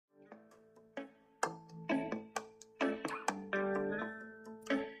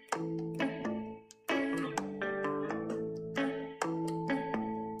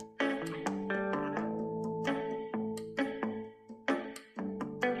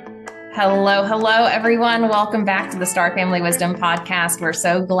Hello, hello, everyone. Welcome back to the Star Family Wisdom Podcast. We're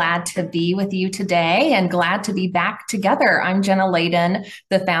so glad to be with you today and glad to be back together. I'm Jenna Layden,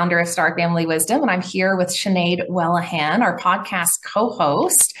 the founder of Star Family Wisdom, and I'm here with Sinead Wellahan, our podcast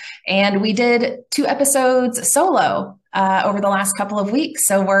co-host. And we did 2 episodes solo over the last couple of weeks.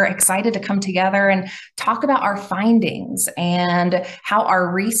 So we're excited to come together and talk about our findings and how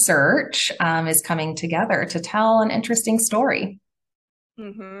our research is coming together to tell an interesting story.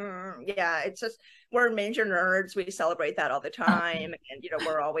 Yeah, it's just we're major nerds. We celebrate that all the time. And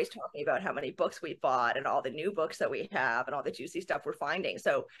we're always talking about how many books we bought and all the new books that we have and all the juicy stuff we're finding.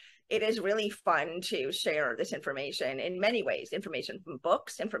 So it is really fun to share this information in many ways, information from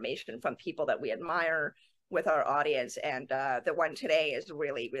books, information from people that we admire with our audience. And the one today is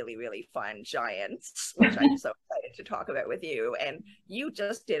really, really, really fun, Giants, which I'm so excited to talk about with you. And you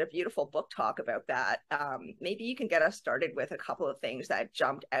just did a beautiful book talk about that. Maybe you can get us started with a couple of things that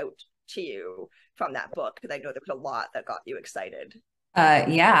jumped out to you from that book, because I know there was a lot that got you excited.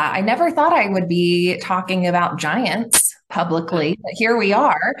 Yeah, I never thought I would be talking about giants publicly, but here we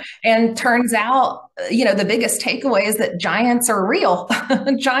are. And turns out, the biggest takeaway is that giants are real.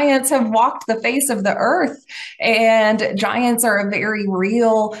 Giants have walked the face of the earth, and giants are a very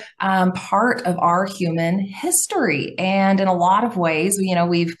real part of our human history. And in a lot of ways,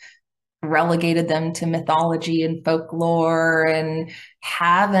 we've relegated them to mythology and folklore and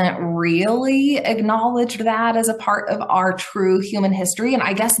haven't really acknowledged that as a part of our true human history. And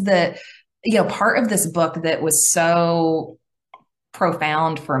I guess part of this book that was so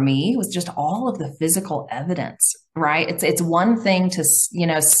profound for me was just all of the physical evidence, right? It's one thing to,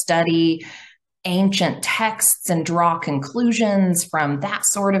 study ancient texts and draw conclusions from that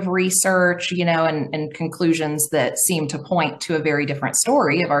sort of research, and conclusions that seem to point to a very different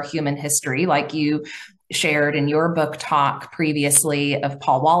story of our human history, like you shared in your book talk previously of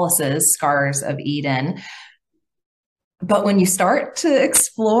Paul Wallace's Scars of Eden. But when you start to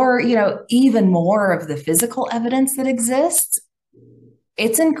explore, even more of the physical evidence that exists,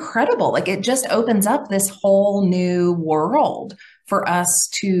 it's incredible. Like it just opens up this whole new world for us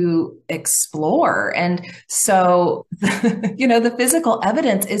to explore. And so, the physical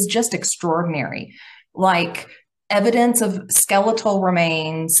evidence is just extraordinary. Like evidence of skeletal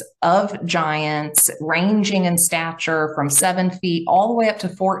remains of giants ranging in stature from 7 feet all the way up to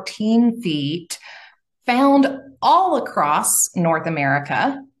 14 feet, found all across North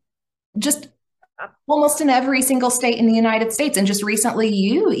America, just almost in every single state in the United States. And just recently,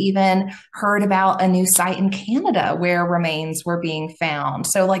 you even heard about a new site in Canada where remains were being found.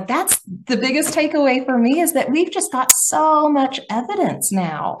 So, like, that's the biggest takeaway for me, is that we've just got so much evidence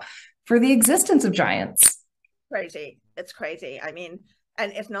now for the existence of giants. Crazy. It's crazy. I mean,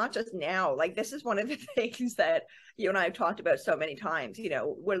 and it's not just now. Like, this is one of the things that you and I have talked about so many times.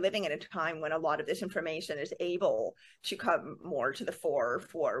 We're living in a time when a lot of this information is able to come more to the fore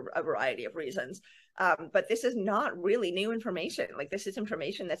for a variety of reasons. But this is not really new information. Like, this is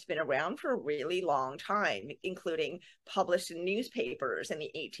information that's been around for a really long time, including published in newspapers in the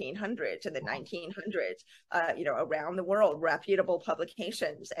 1800s and the 1900s, around the world, reputable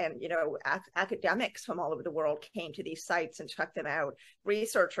publications. And, academics from all over the world came to these sites and checked them out.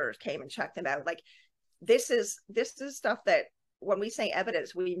 Researchers came and checked them out. Like, this is stuff that, when we say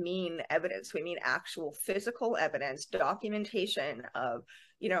evidence, we mean evidence. We mean actual physical evidence, documentation of,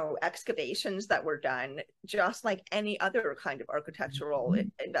 excavations that were done, just like any other kind of architectural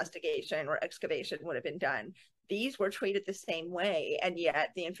investigation or excavation would have been done. These were treated the same way, and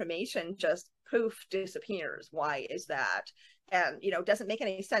yet the information just poof disappears. Why is that? And, doesn't make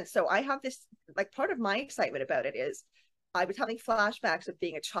any sense. So I have this, like, part of my excitement about it is I was having flashbacks of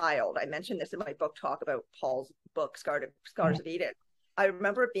being a child. I mentioned this in my book talk about Paul's book, Scars of Eden. I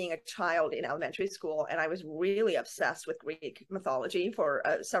remember being a child in elementary school, and I was really obsessed with Greek mythology for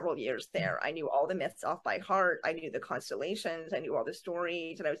several years there. I knew all the myths off by heart. I knew the constellations. I knew all the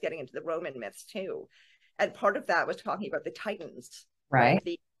stories, and I was getting into the Roman myths too. And part of that was talking about the Titans, Right.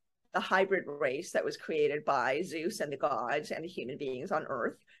 The hybrid race that was created by Zeus and the gods and the human beings on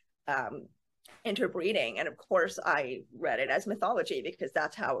Earth. Interbreeding. And of course, I read it as mythology because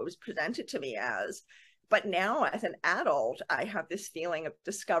that's how it was presented to me as. But now, as an adult, I have this feeling of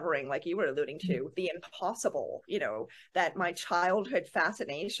discovering, like you were alluding to, the impossible, that my childhood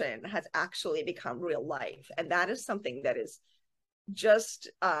fascination has actually become real life. And that is something that is just,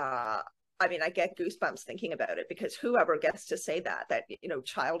 I get goosebumps thinking about it, because whoever gets to say that,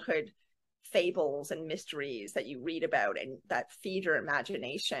 childhood fables and mysteries that you read about and that feed your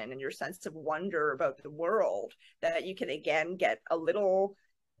imagination and your sense of wonder about the world, that you can again get a little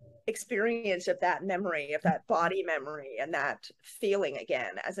experience of that memory, of that body memory and that feeling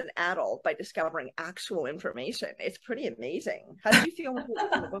again as an adult by discovering actual information. It's pretty amazing. How did you feel when you were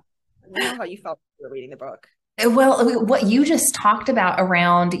reading the book? I don't know how you felt when you were reading the book. Well, what you just talked about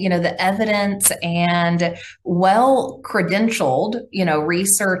around, the evidence and well credentialed,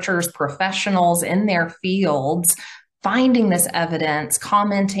 researchers, professionals in their fields, finding this evidence,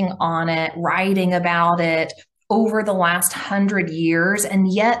 commenting on it, writing about it over the last 100 years.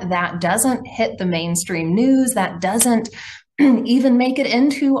 And yet that doesn't hit the mainstream news. That doesn't even make it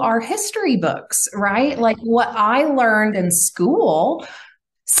into our history books, right? Like what I learned in school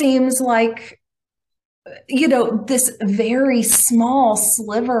seems like this very small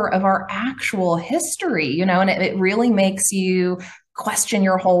sliver of our actual history, and it really makes you question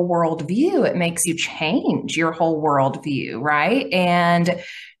your whole worldview. It makes you change your whole worldview, right? And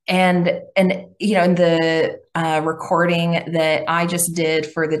in the recording that I just did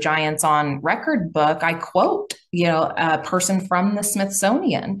for the Giants on Record book, I quote, a person from the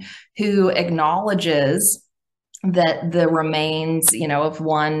Smithsonian who acknowledges that the remains, of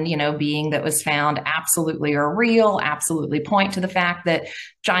one, being that was found absolutely are real, absolutely point to the fact that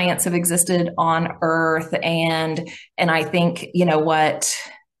giants have existed on Earth. And I think, what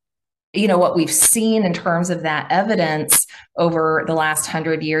we've seen in terms of that evidence over the last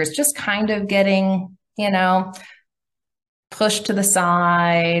 100 years, just kind of getting, pushed to the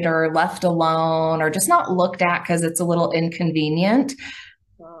side or left alone or just not looked at because it's a little inconvenient,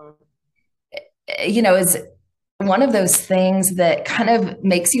 is one of those things that kind of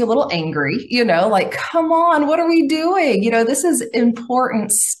makes you a little angry, like, come on, what are we doing? This is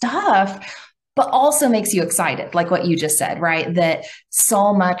important stuff, but also makes you excited, like what you just said, right? That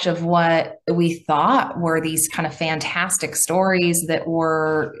so much of what we thought were these kind of fantastic stories that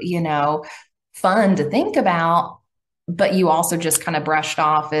were, fun to think about, but you also just kind of brushed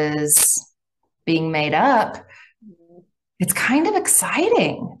off as being made up. It's kind of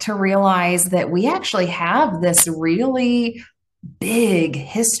exciting to realize that we actually have this really big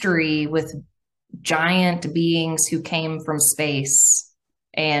history with giant beings who came from space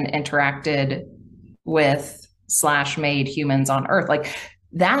and interacted with / made humans on Earth. Like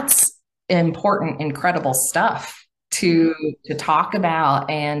that's important, incredible stuff to talk about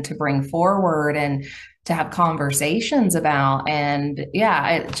and to bring forward and to have conversations about. And yeah,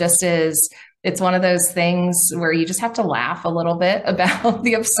 it just is. It's one of those things where you just have to laugh a little bit about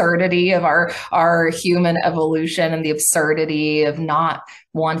the absurdity of our human evolution and the absurdity of not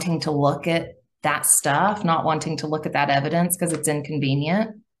wanting to look at that stuff, not wanting to look at that evidence because it's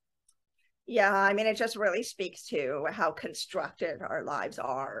inconvenient. Yeah, I mean, it just really speaks to how constructed our lives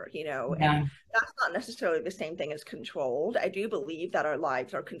are, Yeah. and that's not necessarily the same thing as controlled. I do believe that our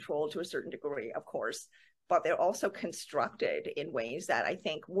lives are controlled to a certain degree, of course, but they're also constructed in ways that I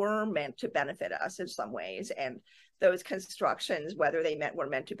think were meant to benefit us in some ways. And those constructions, whether were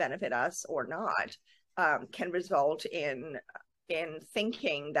meant to benefit us or not, can result in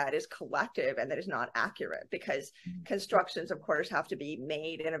thinking that is collective and that is not accurate, because constructions, of course, have to be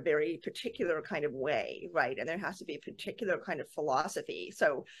made in a very particular kind of way, right? And there has to be a particular kind of philosophy.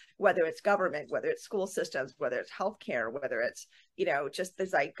 So whether it's government, whether it's school systems, whether it's healthcare, whether it's, just the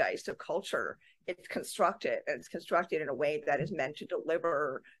zeitgeist of culture, it's constructed, and it's constructed in a way that is meant to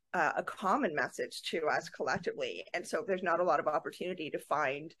deliver a common message to us collectively. And so there's not a lot of opportunity to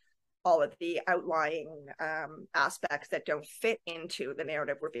find all of the outlying aspects that don't fit into the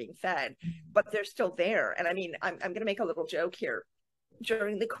narrative we're being fed, but they're still there. And I mean, I'm going to make a little joke here.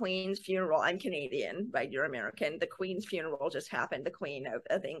 During the Queen's funeral, I'm Canadian, right? You're American. The Queen's funeral just happened, the Queen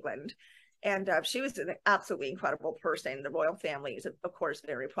of England. And she was an absolutely incredible person. The royal family is, of course,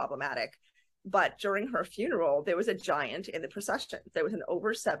 very problematic. But during her funeral, there was a giant in the procession. There was an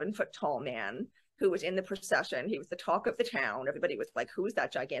over 7-foot tall man who was in the procession. He was the talk of the town. Everybody was like, who's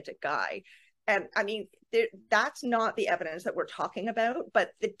that gigantic guy? And I mean, that's not the evidence that we're talking about, but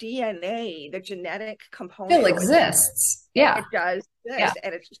the DNA, the genetic component still exists. Yeah. It does exist. Yeah.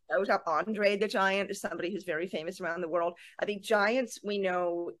 And it shows up. Andre the Giant is somebody who's very famous around the world. I think giants, we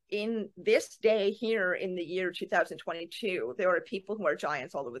know in this day here in the year 2022, there are people who are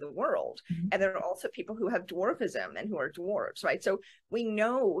giants all over the world. Mm-hmm. And there are also people who have dwarfism and who are dwarves, right? So we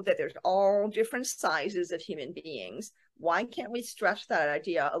know that there's all different sizes of human beings. Why can't we stretch that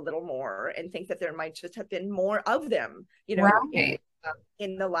idea a little more and think that there might just have been more of them, right.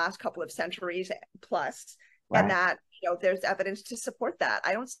 in the last couple of centuries plus, right. And that there's evidence to support that.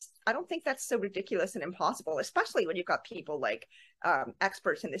 I don't think that's so ridiculous and impossible, especially when you've got people like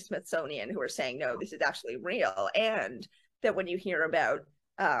experts in the Smithsonian who are saying, no, this is actually real. And that when you hear about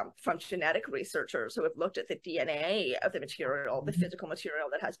from genetic researchers who have looked at the DNA of the material, the physical material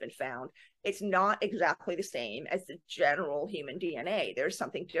that has been found. It's not exactly the same as the general human DNA. There's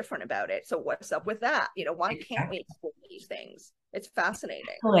something different about it. So what's up with that? Why can't we explore these things? It's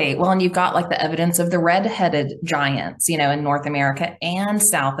fascinating. Well, and you've got like the evidence of the red-headed giants, in North America and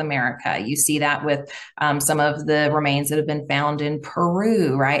South America. You see that with some of the remains that have been found in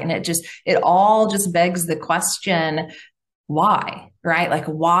Peru, right? And it all just begs the question, why, right? Like,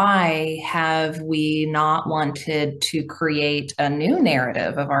 why have we not wanted to create a new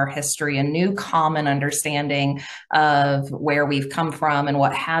narrative of our history, a new common understanding of where we've come from and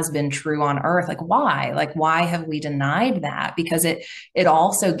what has been true on Earth? Like, why? Like, why have we denied that? Because it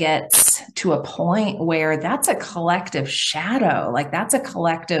also gets to a point where that's a collective shadow, like that's a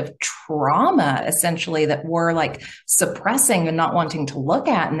collective trauma, essentially, that we're like suppressing and not wanting to look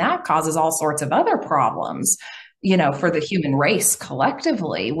at. And that causes all sorts of other problems, for the human race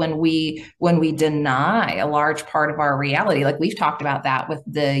collectively, when we deny a large part of our reality. Like we've talked about that with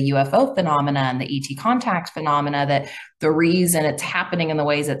the UFO phenomena and the ET contact phenomena, that the reason it's happening in the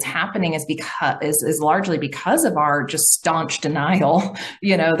ways it's happening is largely because of our just staunch denial,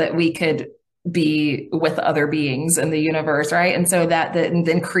 that we could be with other beings in the universe, right? And so that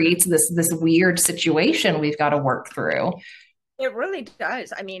then creates this weird situation we've got to work through. It really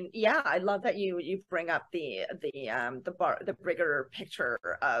does. I mean, yeah, I love that you bring up the bigger picture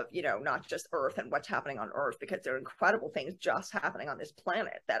of, not just Earth and what's happening on Earth, because there are incredible things just happening on this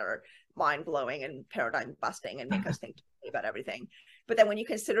planet that are mind blowing and paradigm busting and make us think about everything. But then when you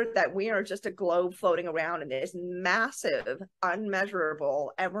consider that we are just a globe floating around in this massive,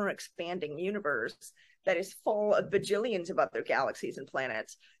 unmeasurable, ever expanding universe that is full of bajillions of other galaxies and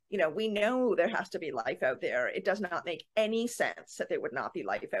planets, we know there has to be life out there. It does not make any sense that there would not be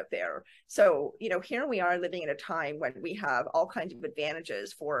life out there. So, here we are living in a time when we have all kinds of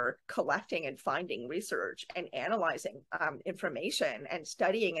advantages for collecting and finding research and analyzing information and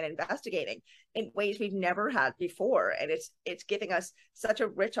studying and investigating in ways we've never had before. And it's giving us such a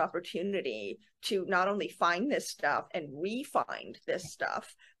rich opportunity to not only find this stuff and re-find this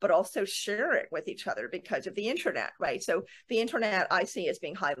stuff, but also share it with each other because of the internet, right? So the internet I see as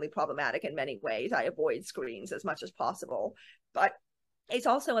being highly problematic in many ways. I avoid screens as much as possible, but it's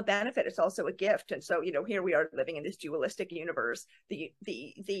also a benefit. It's also a gift. And so, here we are living in this dualistic universe.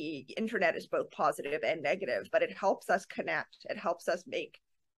 The internet is both positive and negative, but it helps us connect. It helps us make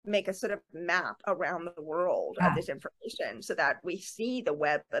a sort of map around the world of this information so that we see the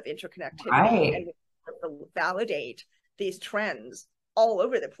web of interconnectivity, right, and we validate these trends all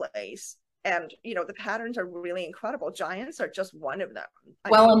over the place. And, the patterns are really incredible. Giants are just one of them.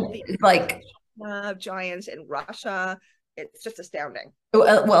 Giants in Russia, it's just astounding.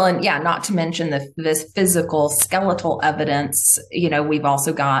 Well, and yeah, not to mention this physical skeletal evidence. We've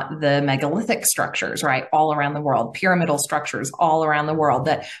also got the megalithic structures, right, all around the world, pyramidal structures all around the world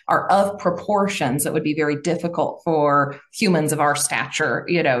that are of proportions that would be very difficult for humans of our stature,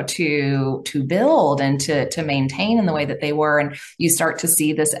 to build and to maintain in the way that they were. And you start to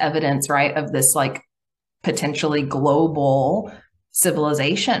see this evidence, right, of this like potentially global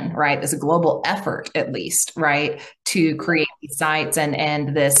civilization, right? This global effort, at least, right, to create these sites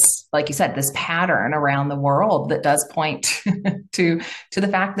and this, like you said, this pattern around the world that does point to the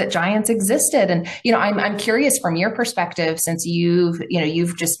fact that giants existed. And I'm curious from your perspective, since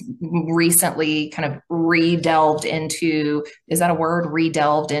you've just recently kind of re-delved into, is that a word,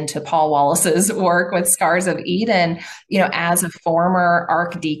 re-delved into Paul Wallace's work with Scars of Eden, as a former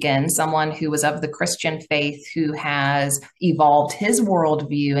archdeacon, someone who was of the Christian faith, who has evolved his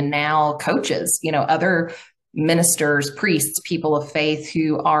worldview and now coaches, other ministers, priests, people of faith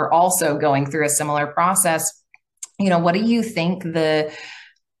who are also going through a similar process. What do you think the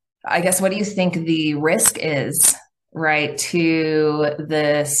risk is, right, to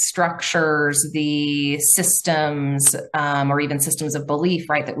the structures, the systems, or even systems of belief,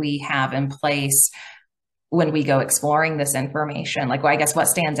 right, that we have in place when we go exploring this information? Like, well, I guess what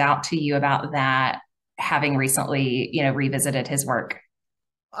stands out to you about that, having recently, revisited his work?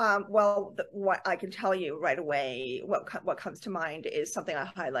 What I can tell you right away, what comes to mind is something I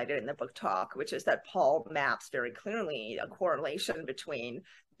highlighted in the book talk, which is that Paul maps very clearly a correlation between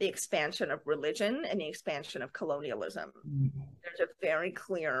the expansion of religion and the expansion of colonialism. Mm-hmm. There's a very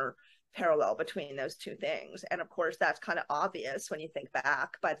clear parallel between those two things. And of course, that's kind of obvious when you think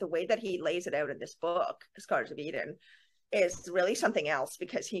back, but the way that he lays it out in this book, Scars of Eden, is really something else,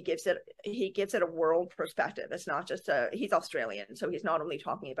 because he gives it a world perspective. It's not just he's Australian, so he's not only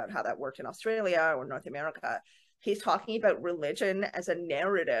talking about how that worked in Australia or North America, He's talking about religion as a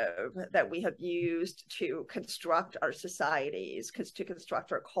narrative that we have used to construct our societies, to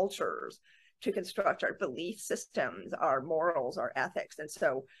construct our cultures, to construct our belief systems, our morals, our ethics. And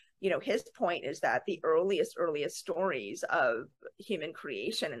so, his point is that the earliest stories of human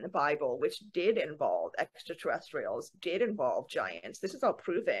creation in the Bible, which did involve extraterrestrials, did involve giants. This is all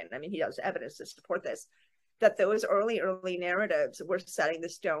proven. I mean, he has evidence to support this, that those early narratives were setting the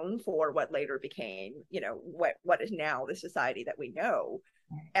stone for what later became, what is now the society that we know.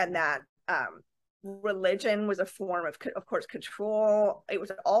 And that religion was a form of course, control. It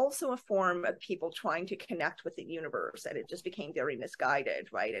was also a form of people trying to connect with the universe, and it just became very misguided,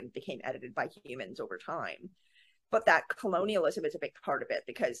 right? And became edited by humans over time. But that colonialism is a big part of it,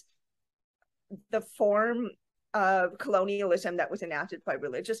 because the form of colonialism that was enacted by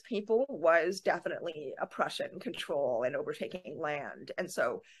religious people was definitely oppression, control, and overtaking land. And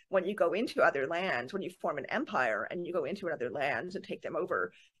so when you go into other lands, when you form an empire and you go into other lands and take them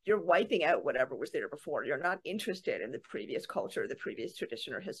over, you're wiping out whatever was there before. You're not interested in the previous culture, the previous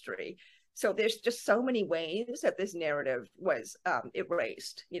tradition or history. So there's just so many ways that this narrative was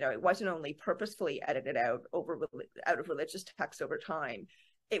erased. It wasn't only purposefully edited out of religious texts over time.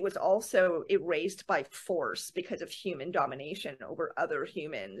 It was also erased by force because of human domination over other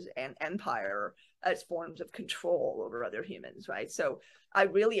humans and empire as forms of control over other humans, right? So I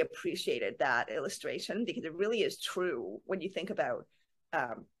really appreciated that illustration, because it really is true when you think about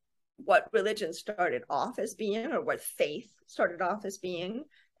what religion started off as being, or what faith started off as being,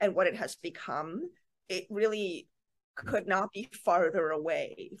 and what it has become. It really could not be farther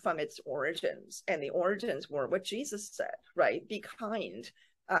away from its origins. And the origins were what Jesus said, right? Be kind.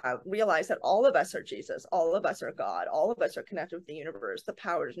 Realize that all of us are Jesus, all of us are God, all of us are connected with the universe. The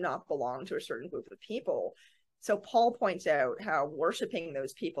power does not belong to a certain group of people. So Paul points out how worshiping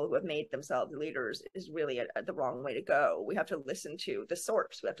those people who have made themselves leaders is really the wrong way to go. We have to listen to the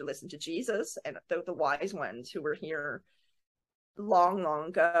source. We have to listen to Jesus and the wise ones who were here long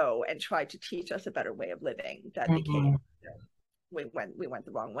ago and tried to teach us a better way of living that became we went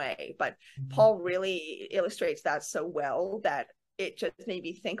the wrong way. But Paul really illustrates that so well that it just made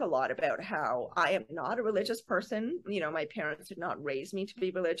me think a lot about how I am not a religious person. My parents did not raise me to be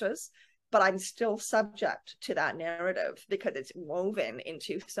religious, but I'm still subject to that narrative because it's woven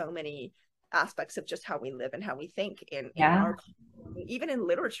into so many aspects of just how we live and how we think in our, even in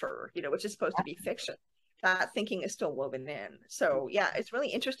literature, which is supposed to be fiction. That thinking is still woven in. So yeah, it's really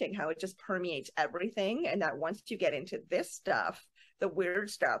interesting how it just permeates everything. And that once you get into this stuff, the weird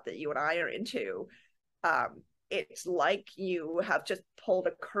stuff that you and I are into, it's like you have just pulled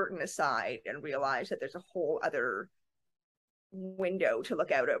a curtain aside and realized that there's a whole other window to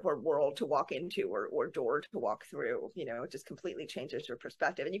look out of, or world to walk into, or door to walk through. It just completely changes your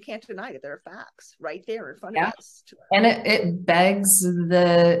perspective, and you can't deny that there are facts right there in front of us. And it begs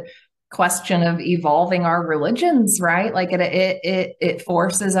the question of evolving our religions, right? Like it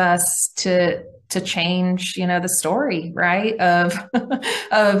forces us to change, the story, right? Of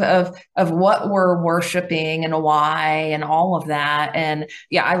what we're worshiping and why and all of that. And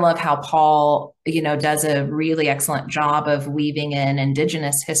yeah, I love how Paul, does a really excellent job of weaving in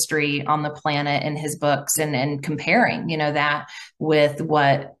indigenous history on the planet in his books and comparing, that with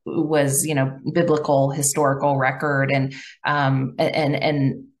what was, biblical historical record and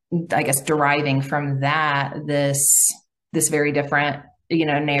I guess deriving from that, this very different,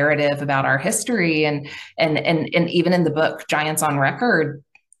 narrative about our history. And even in the book, Giants on Record,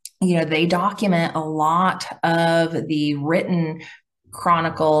 they document a lot of the written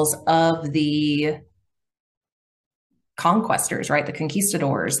chronicles of the conquestors, right? The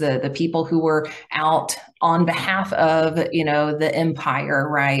conquistadors, the people who were out on behalf of, the empire,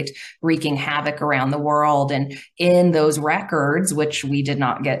 right? Wreaking havoc around the world. And in those records, which we did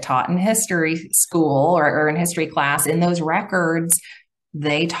not get taught in history school or in history class, in those records,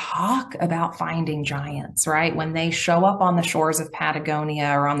 they talk about finding giants, right? When they show up on the shores of Patagonia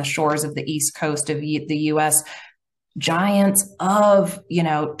or on the shores of the East Coast of the US, giants of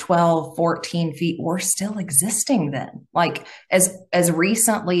 12 14 feet were still existing then, like as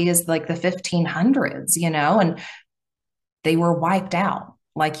recently as like the 1500s, and they were wiped out,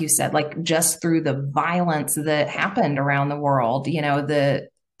 like you said, like just through the violence that happened around the world.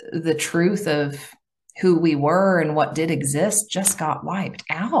 The truth of who we were and what did exist just got wiped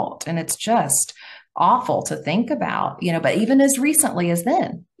out, and it's just awful to think about. But even as recently as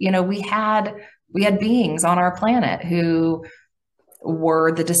then, we had beings on our planet who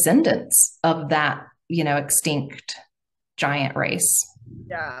were the descendants of that, extinct giant race.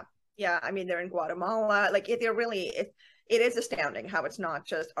 Yeah. I mean, they're in Guatemala. Like they're really, it is astounding how it's not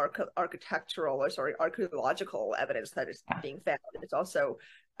just architectural, or sorry, archaeological evidence that is being found. It's also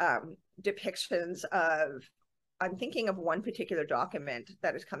depictions of, I'm thinking of one particular document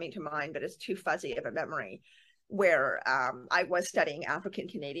that is coming to mind, but it's too fuzzy of a memory, where I was studying African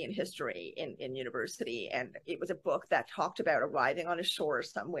Canadian history in university, and it was a book that talked about arriving on a shore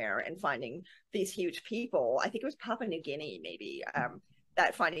somewhere and finding these huge people. I think it was Papua New Guinea, maybe,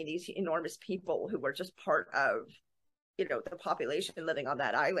 that finding these enormous people who were just part of, you know, the population living on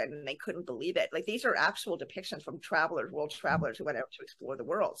that island, and they couldn't believe it. Like, these are actual depictions from travelers, world travelers who went out to explore the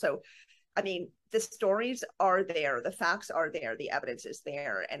world. So I mean, the stories are there, the facts are there, the evidence is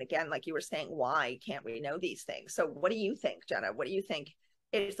there. And again, like you were saying, why can't we know these things? So what do you think, Jenna? What do you think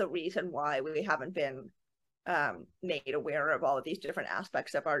is the reason why we haven't been made aware of all of these different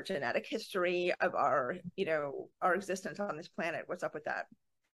aspects of our genetic history, of our, you know, our existence on this planet? What's up with that?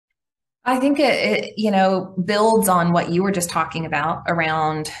 I think it, you know, builds on what you were just talking about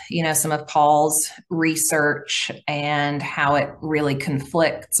around, you know, some of Paul's research and how it really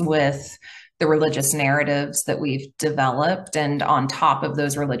conflicts with the religious narratives that we've developed. And on top of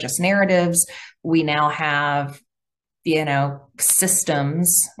those religious narratives, we now have, you know,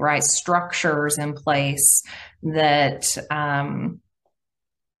 systems, right, structures in place that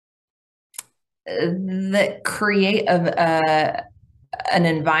that create an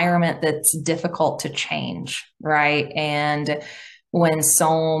environment that's difficult to change, right? And when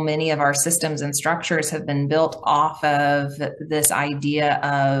so many of our systems and structures have been built off of this idea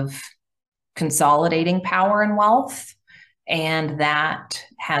of consolidating power and wealth, and that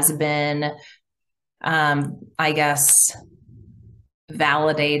has been, I guess,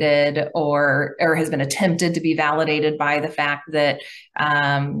 validated or has been attempted to be validated by the fact that,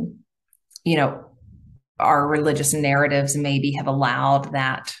 you know, our religious narratives maybe have allowed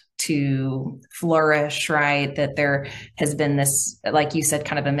that to flourish, right? That there has been this, like you said,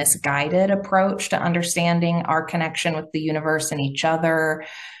 kind of a misguided approach to understanding our connection with the universe and each other.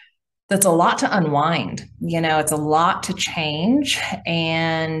 That's a lot to unwind. You know, it's a lot to change.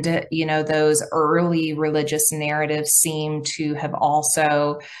 And, you know, those early religious narratives seem to have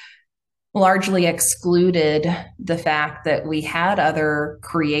also largely excluded the fact that we had other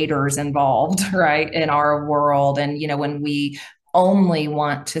creators involved, right, in our world. And, you know, when we only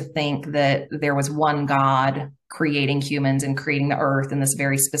want to think that there was one God creating humans and creating the earth in this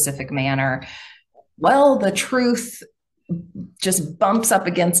very specific manner, well, the truth just bumps up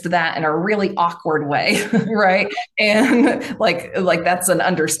against that in a really awkward way, right? And like that's an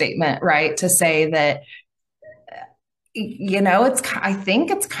understatement, right, to say that, you know, I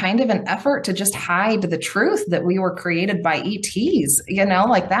think it's kind of an effort to just hide the truth that we were created by ETs, you know,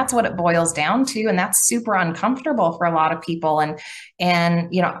 like that's what it boils down to. And that's super uncomfortable for a lot of people.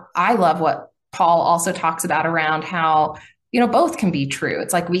 And, you know, I love what Paul also talks about around how, you know, both can be true.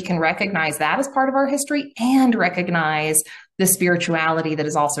 It's like we can recognize that as part of our history and recognize the spirituality that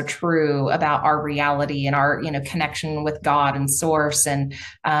is also true about our reality and our, you know, connection with God and source. And,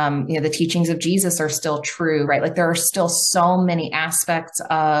 you know, the teachings of Jesus are still true, right? Like there are still so many aspects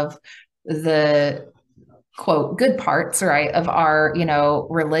of the quote good parts, right, of our, you know,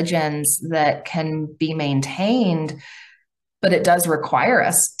 religions that can be maintained, but it does require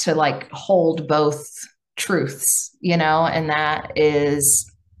us to like hold both truths, you know, and that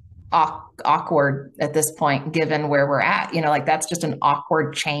is awkward at this point, given where we're at, you know, like that's just an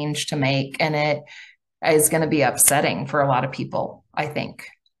awkward change to make. And it is going to be upsetting for a lot of people, I think.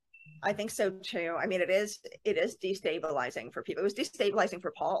 I think so too. I mean, it is destabilizing for people. It was destabilizing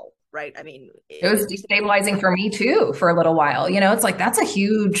for Paul, right? I mean, it was destabilizing for me too, for a little while, you know, it's like, that's a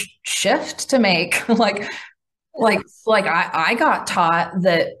huge shift to make. I got taught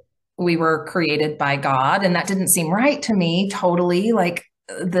that we were created by God, and that didn't seem right to me totally. Like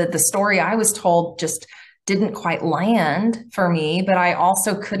the story I was told just didn't quite land for me, but I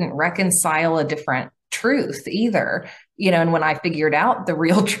also couldn't reconcile a different truth either, you know. And when I figured out the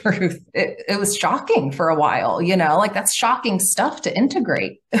real truth, it was shocking for a while, you know, like that's shocking stuff to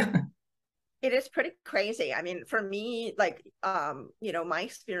integrate. It is pretty crazy. I mean, for me, like, you know, my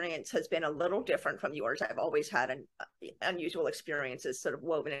experience has been a little different from yours. I've always had unusual experiences sort of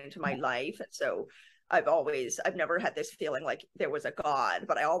woven into my life. And so I've never had this feeling like there was a God,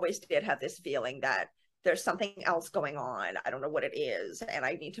 but I always did have this feeling that there's something else going on. I don't know what it is, and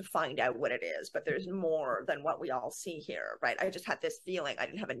I need to find out what it is, but there's more than what we all see here, right? I just had this feeling. I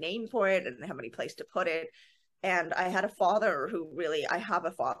didn't have a name for it. I didn't have any place to put it. And I have a father who really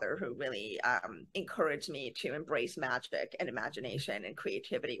encouraged me to embrace magic and imagination and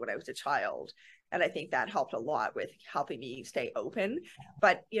creativity when I was a child. And I think that helped a lot with helping me stay open.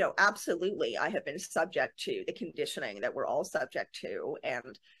 But, absolutely, I have been subject to the conditioning that we're all subject to.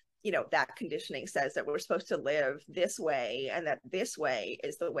 And that conditioning says that we're supposed to live this way, and that this way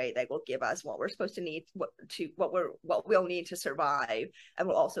is the way that will give us what we're supposed to need, what we'll need to survive, and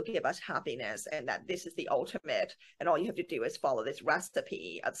will also give us happiness, and that this is the ultimate, and all you have to do is follow this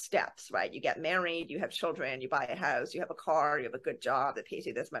recipe of steps, right? You get married, you have children, you buy a house, you have a car, you have a good job that pays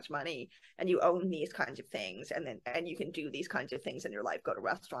you this much money, and you own these kinds of things, and you can do these kinds of things in your life, go to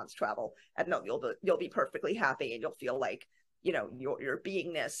restaurants, travel, and no, you'll be perfectly happy, and you'll feel like your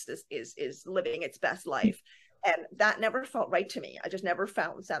beingness is living its best life. And that never felt right to me. I just never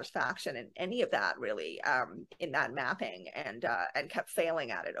found satisfaction in any of that, really, in that mapping, and kept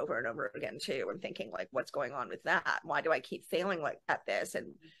failing at it over and over again too, and thinking like, what's going on with that? Why do I keep failing like at this?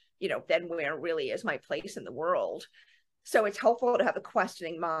 And then where really is my place in the world? So it's helpful to have a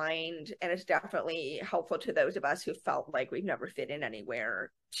questioning mind, and it's definitely helpful to those of us who felt like we've never fit in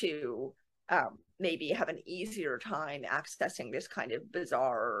anywhere to maybe have an easier time accessing this kind of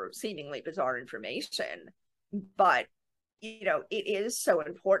seemingly bizarre information. But, it is so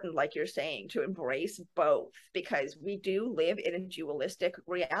important, like you're saying, to embrace both, because we do live in a dualistic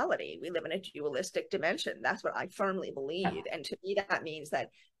reality. We live in a dualistic dimension. That's what I firmly believe. And to me, that means that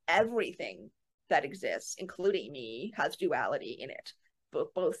everything that exists, including me, has duality in it,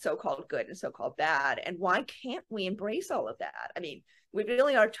 both so-called good and so-called bad. And why can't we embrace all of that? I mean, we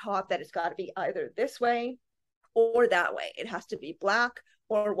really are taught that it's got to be either this way or that way. It has to be black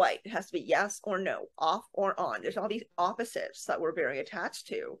or white. It has to be yes or no, off or on. There's all these opposites that we're very attached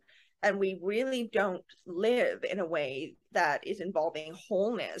to. And we really don't live in a way that is involving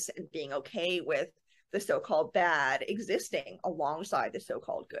wholeness and being okay with the so-called bad existing alongside the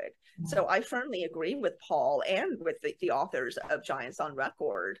so-called good. So I firmly agree with Paul and with the authors of Giants on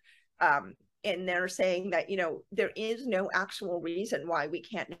Record. And they're saying that, there is no actual reason why we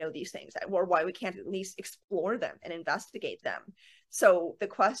can't know these things, or why we can't at least explore them and investigate them. So the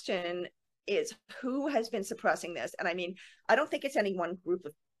question is, who has been suppressing this? And I mean, I don't think it's any one group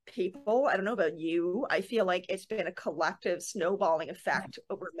of people. I don't know about you. I feel like it's been a collective snowballing effect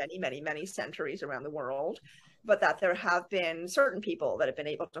over many, many, many centuries around the world, but that there have been certain people that have been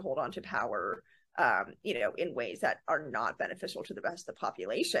able to hold on to power in ways that are not beneficial to the rest of the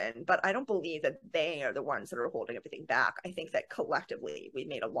population. But I don't believe that they are the ones that are holding everything back. I think that collectively we've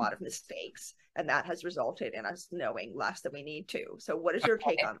made a lot of mistakes, and that has resulted in us knowing less than we need to. So what is your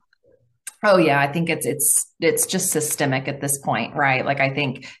take on that? Oh yeah, I think it's just systemic at this point, right? Like I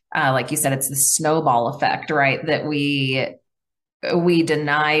think, like you said, it's the snowball effect, right? That we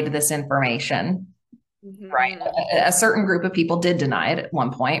denied this information. Mm-hmm. Right. A certain group of people did deny it at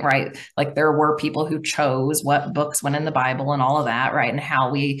one point, right? Like there were people who chose what books went in the Bible and all of that, right? And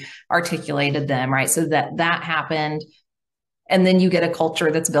how we articulated them, right? So that happened. And then you get a culture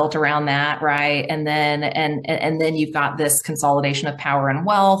that's built around that, right? And then you've got this consolidation of power and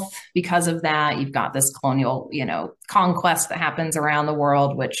wealth because of that. You've got this colonial, conquest that happens around the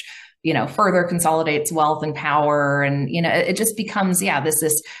world, which further consolidates wealth and power, and it just becomes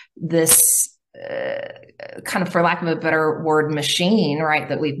this kind of, for lack of a better word, machine, right,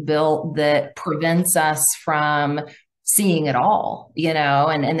 that we've built that prevents us from seeing it all,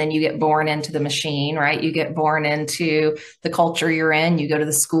 and then you get born into the machine, right? You get born into the culture you're in, you go to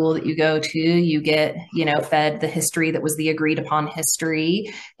the school that you go to, you get, fed the history that was the agreed upon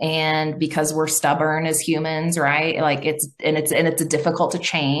history. And because we're stubborn as humans, right? Like it's difficult to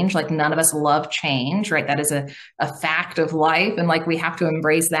change. Like none of us love change, right? That is a fact of life. And like, we have to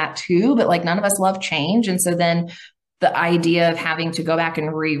embrace that too, but like none of us love change. And so then the idea of having to go back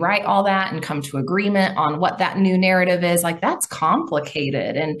and rewrite all that and come to agreement on what that new narrative is, like that's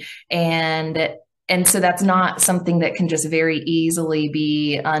complicated. And so that's not something that can just very easily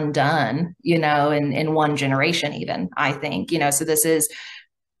be undone, in one generation, even, I think, so this is,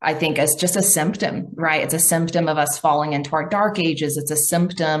 I think, it's just a symptom, right? It's a symptom of us falling into our dark ages. It's a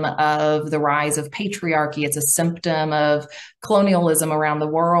symptom of the rise of patriarchy. It's a symptom of colonialism around the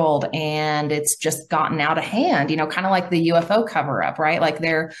world. And it's just gotten out of hand, kind of like the UFO cover up, right? Like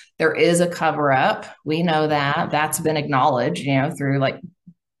there is a cover up. We know that's been acknowledged, through like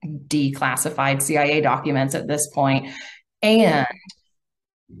declassified CIA documents at this point. And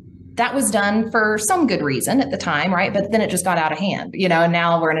that was done for some good reason at the time, right? But then it just got out of hand, and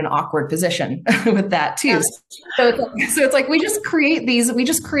now we're in an awkward position with that too. Yeah. So it's like we just create these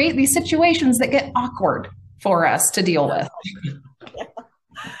situations that get awkward for us to deal with.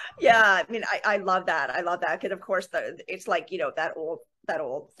 Yeah, I mean, I love that. I love that because, of course, it's like, that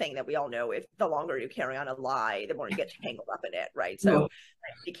old thing that we all know. If the longer you carry on a lie, the more you get tangled up in it, right? So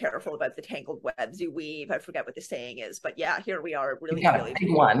be careful about the tangled webs you weave. I forget what the saying is, but yeah, here we are, We've really, got a really.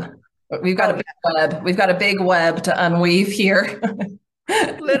 big one. We've got Oh a big yeah, web. We've got a big web to unweave here.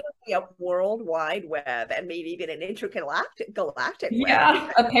 literally a worldwide web, and maybe even an intergalactic web.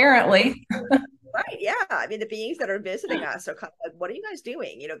 Yeah, apparently. Right. Yeah. I mean, the beings that are visiting us are kind of like, what are you guys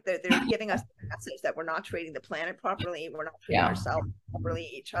doing? They're giving us the message that we're not treating the planet properly. We're not treating Yeah. ourselves properly,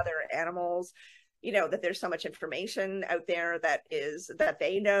 each other, animals, that there's so much information out there that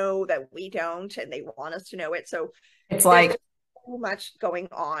they know that we don't, and they want us to know it. So It's there's like, just so much going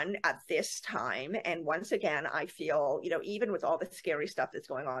on at this time. And once again, I feel, even with all the scary stuff that's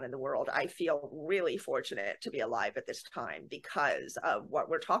going on in the world, I feel really fortunate to be alive at this time because of what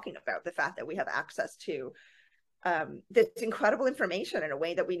we're talking about, the fact that we have access to this incredible information in a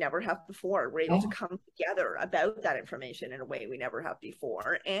way that we never have before. We're able to come together about that information in a way we never have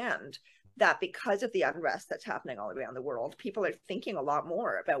before. And that because of the unrest that's happening all around the world, people are thinking a lot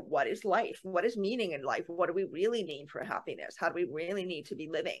more about what is life, what is meaning in life, what do we really need for happiness, how do we really need to be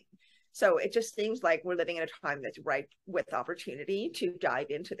living. So it just seems like we're living in a time that's ripe with opportunity to dive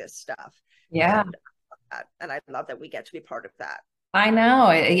into this stuff. yeah, And I love that we get to be part of that. I know.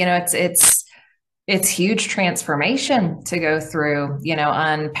 It's huge transformation to go through,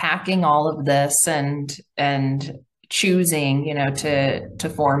 unpacking all of this and choosing, to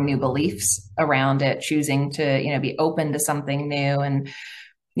form new beliefs around it, choosing to, be open to something new. And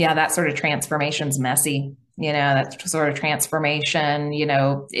yeah, that sort of transformation's messy. That sort of transformation,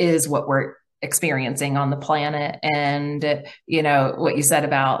 is what we're experiencing on the planet. And, what you said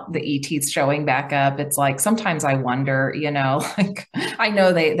about the ETs showing back up, it's like sometimes I wonder, like I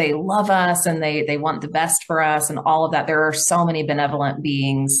know they love us and they want the best for us and all of that. There are so many benevolent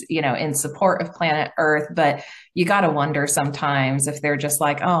beings, in support of planet Earth, but you got to wonder sometimes if they're just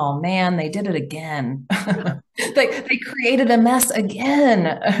like, oh man, they did it again. They created a mess again,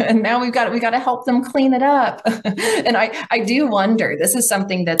 and now we got to help them clean it up. And I do wonder, this is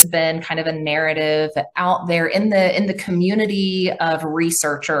something that's been kind of a narrative out there in the community of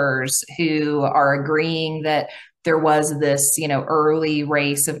researchers who are agreeing that there was this, early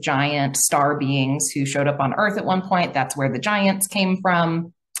race of giant star beings who showed up on Earth at one point. That's where the giants came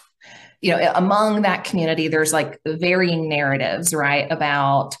from. Among that community, there's like varying narratives, right,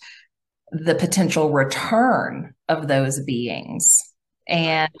 about the potential return of those beings.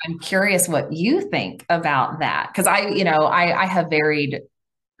 And I'm curious what you think about that. Because I have varied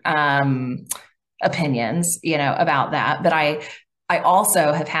um, opinions, about that. But I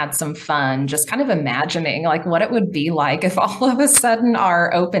also have had some fun just kind of imagining like what it would be like if all of a sudden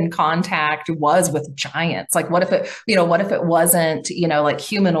our open contact was with giants. Like what if it wasn't, like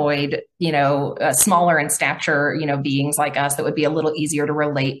humanoid, smaller in stature, beings like us that would be a little easier to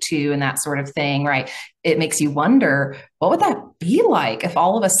relate to and that sort of thing, right? It makes you wonder, what would that be like if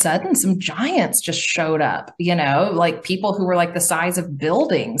all of a sudden some giants just showed up, like people who were like the size of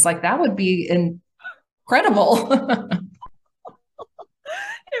buildings? Like that would be incredible.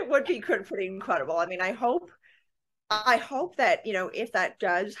 It would be pretty incredible. I mean, I hope that, if that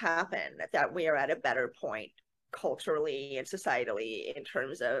does happen, that we are at a better point culturally and societally in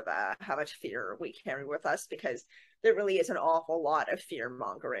terms of how much fear we carry with us, because there really is an awful lot of fear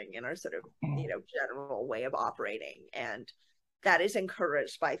mongering in our sort of, general way of operating. And that is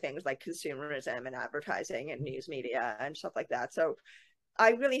encouraged by things like consumerism and advertising and news media and stuff like that. So I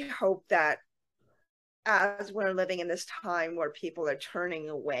really hope that as we're living in this time where people are turning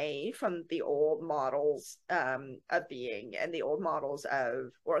away from the old models of being and the old models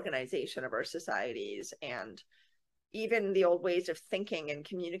of organization of our societies and even the old ways of thinking and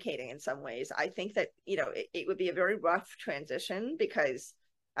communicating in some ways, I think that, it would be a very rough transition because,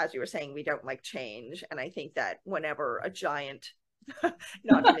 as you were saying, we don't like change. And I think that whenever a giant,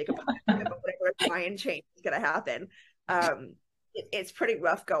 not to make a point, but whenever a giant change is going to happen, it's pretty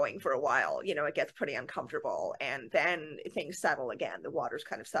rough going for a while. It gets pretty uncomfortable, and then things settle again. The waters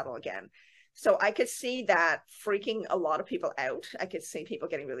kind of settle again. So I could see that freaking a lot of people out. I could see people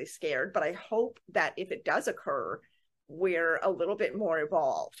getting really scared, but I hope that if it does occur, we're a little bit more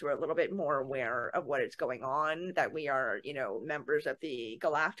evolved. We're a little bit more aware of what is going on, that we are, members of the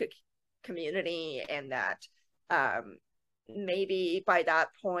galactic community, and that maybe by that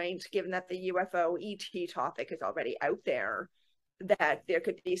point, given that the UFO ET topic is already out there, that there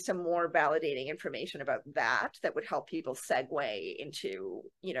could be some more validating information about that would help people segue into,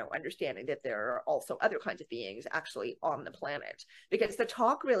 understanding that there are also other kinds of beings actually on the planet. Because the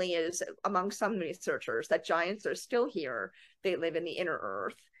talk really is among some researchers that giants are still here. They live in the inner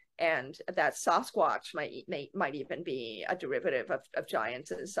earth and that Sasquatch might even be a derivative of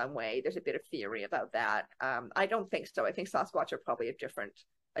giants in some way. There's a bit of theory about that. I don't think so. I think Sasquatch are probably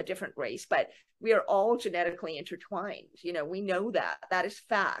a different race, but we are all genetically intertwined. We know that is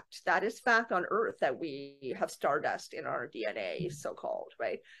fact. That is fact on Earth, that we have stardust in our DNA, so-called,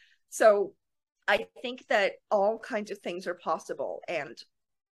 right? So I think that all kinds of things are possible. And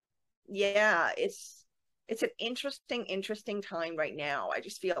yeah, it's an interesting time right now. I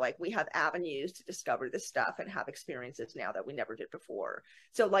just feel like we have avenues to discover this stuff and have experiences now that we never did before.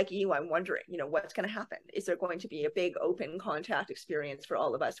 So like you, I'm wondering, what's going to happen? Is there going to be a big open contact experience for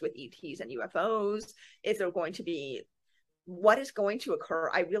all of us with ETs and UFOs? Is there going to be, what is going to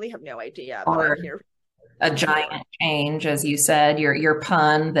occur? I really have no idea. But Or I'm here. a giant change, as you said, your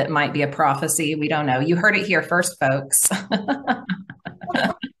pun that might be a prophecy. We don't know. You heard it here first, folks.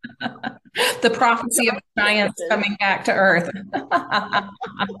 The prophecy of giants coming back to Earth.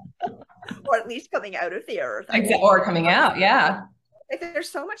 Or at least coming out of the Earth. Or coming out, yeah. There's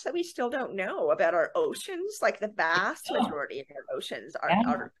so much that we still don't know about our oceans. Like the vast majority of our oceans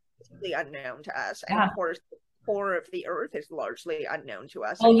are completely unknown to us. And of course, the core of the Earth is largely unknown to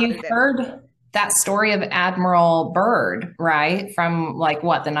us. Well, you heard that story of Admiral Byrd, right? From like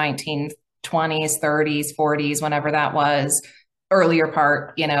what, the 1920s, 30s, 40s, whenever that was, earlier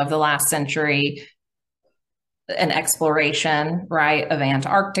part, of the last century, an exploration, right, of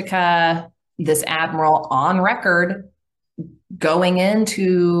Antarctica, this admiral on record going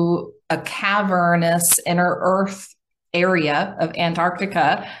into a cavernous inner Earth area of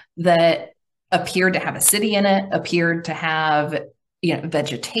Antarctica that appeared to have a city in it, appeared to have,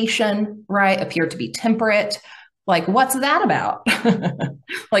 vegetation, right, appeared to be temperate. Like, what's that about?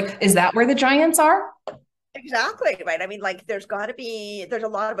 Like, is that where the giants are? Exactly, right. I mean, like, there's a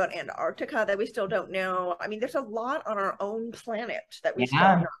lot about Antarctica that we still don't know. I mean, there's a lot on our own planet that we still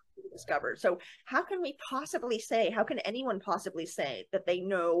haven't discovered. So how can anyone possibly say that they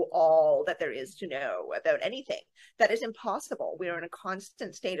know all that there is to know about anything? That is impossible. We are in a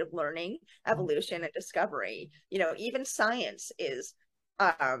constant state of learning, evolution, and discovery. Even science is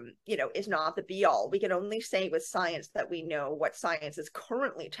not the be all. We can only say with science that we know what science is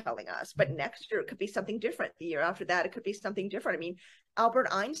currently telling us, but next year it could be something different. The year after that, it could be something different. I mean, Albert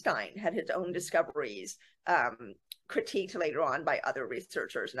Einstein had his own discoveries, critiqued later on by other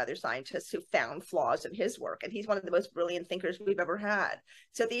researchers and other scientists who found flaws in his work. And he's one of the most brilliant thinkers we've ever had.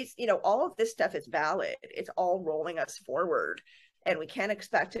 So these, all of this stuff is valid. It's all rolling us forward. And we can't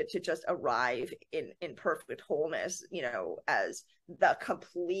expect it to just arrive in perfect wholeness, as the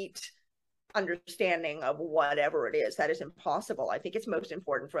complete understanding of whatever it is. That is impossible. I think it's most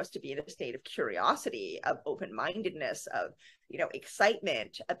important for us to be in a state of curiosity, of open-mindedness, of,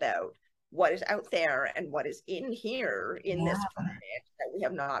 excitement about what is out there and what is in here in this planet that we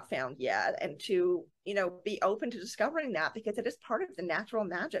have not found yet, and to, be open to discovering that, because it is part of the natural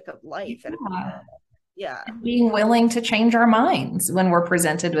magic of life. And and being willing to change our minds when we're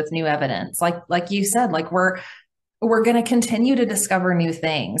presented with new evidence, like you said, like we're going to continue to discover new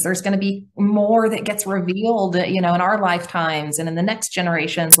things. There's going to be more that gets revealed, in our lifetimes and in the next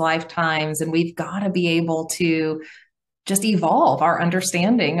generation's lifetimes. And we've got to be able to just evolve our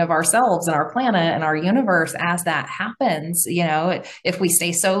understanding of ourselves and our planet and our universe as that happens. If we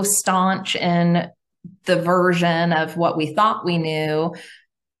stay so staunch in the version of what we thought we knew,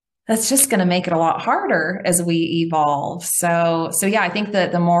 that's just going to make it a lot harder as we evolve. So yeah, I think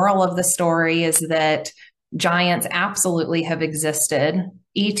that the moral of the story is that giants absolutely have existed.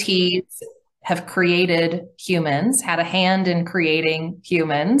 ETs have created humans, had a hand in creating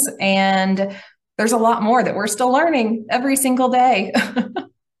humans, and there's a lot more that we're still learning every single day.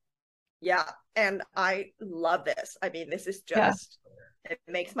 Yeah, and I love this. I mean, this is just, it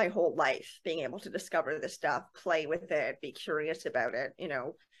makes my whole life, being able to discover this stuff, play with it, be curious about it,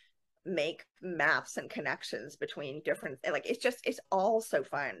 make maps and connections between different, like, it's all so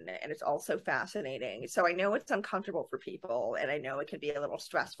fun and it's all so fascinating. So I know it's uncomfortable for people, and I know it can be a little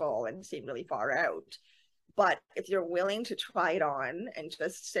stressful and seem really far out, but if you're willing to try it on and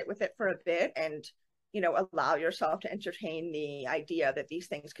just sit with it for a bit and allow yourself to entertain the idea that these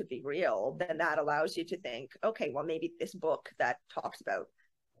things could be real, then that allows you to think, okay, well, maybe this book that talks about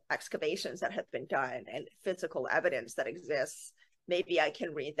excavations that have been done and physical evidence that exists, maybe I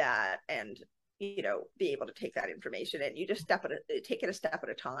can read that and, be able to take that information, and you just take it a step at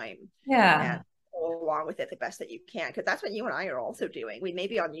a time. Yeah. And go along with it the best that you can. Because that's what you and I are also doing. We may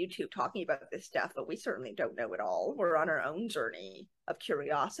be on YouTube talking about this stuff, but we certainly don't know it all. We're on our own journey of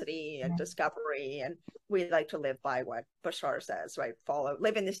curiosity and discovery. And we like to live by what Bashar says, right?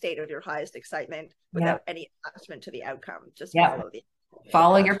 Live in the state of your highest excitement without any attachment to the outcome. Just follow the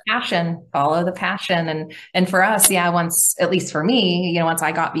Follow your passion, follow the passion. And for us, yeah, once, at least for me, once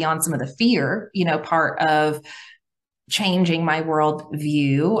I got beyond some of the fear, part of changing my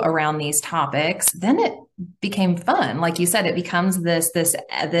worldview around these topics, then it became fun. Like you said, it becomes this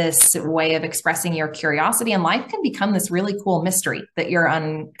way of expressing your curiosity, and life can become this really cool mystery that you're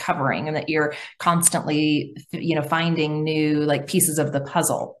uncovering and that you're constantly, finding new like pieces of the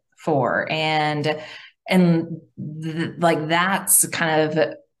puzzle for. Like that's kind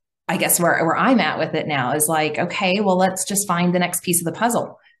of, I guess, where I'm at with it now is like, okay, well, let's just find the next piece of the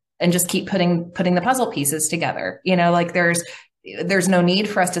puzzle and just keep putting the puzzle pieces together. Like there's no need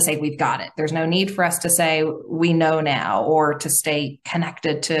for us to say we've got it. There's no need for us to say we know now, or to stay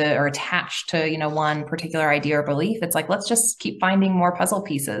connected to or attached to, one particular idea or belief. It's like, let's just keep finding more puzzle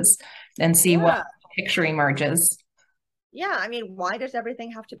pieces and see what picture emerges. Yeah, I mean, why does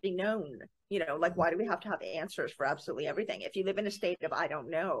everything have to be known? Like, why do we have to have answers for absolutely everything? If you live in a state of I don't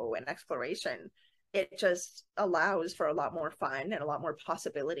know and exploration, it just allows for a lot more fun and a lot more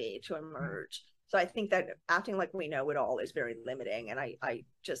possibility to emerge. So I think that acting like we know it all is very limiting. And I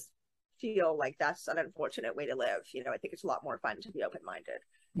just feel like that's an unfortunate way to live. I think it's a lot more fun to be open-minded.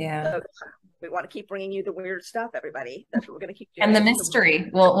 Yeah. So we want to keep bringing you the weird stuff, everybody. That's what we're going to keep doing. And the mystery.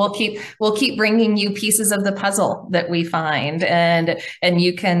 We'll keep bringing you pieces of the puzzle that we find, and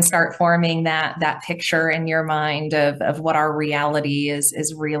you can start forming that picture in your mind of what our reality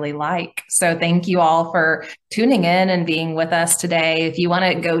is really like. So thank you all for tuning in and being with us today. If you want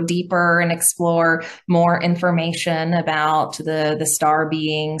to go deeper and explore more information about the star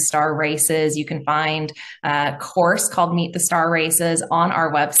beings, star races, you can find a course called Meet the Star Races on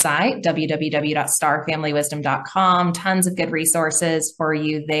our website, www.starfamilywisdom.com. Tons of good resources for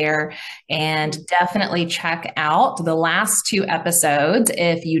you there. And definitely check out the last 2 episodes.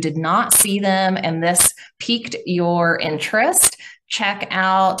 If you did not see them and this piqued your interest, check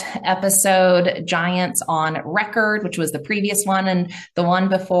out episode Giants on Record, which was the previous one. And the one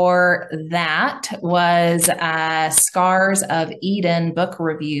before that was Scars of Eden book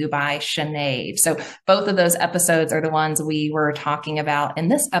review by Sinead. So both of those episodes are the ones we were talking about in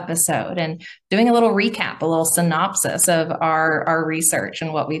this episode, and doing a little recap, a little synopsis of our research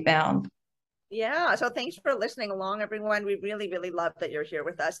and what we found. Yeah, so thanks for listening along, everyone. We really, really love that you're here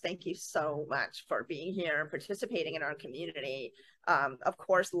with us. Thank you so much for being here and participating in our community. Of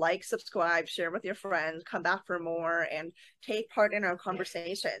course, like, subscribe, share with your friends, come back for more, and take part in our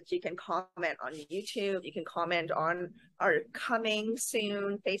conversations. You can comment on YouTube. You can comment on our coming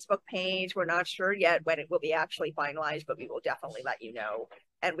soon Facebook page. We're not sure yet when it will be actually finalized, but we will definitely let you know.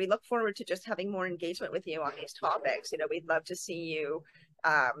 And we look forward to just having more engagement with you on these topics. We'd love to see you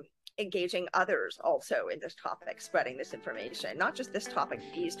engaging others also in this topic, spreading this information, not just this topic,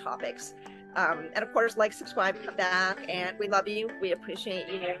 these topics. And of course, like, subscribe, come back, and we love you. We appreciate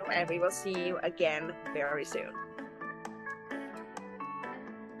you, and we will see you again very soon.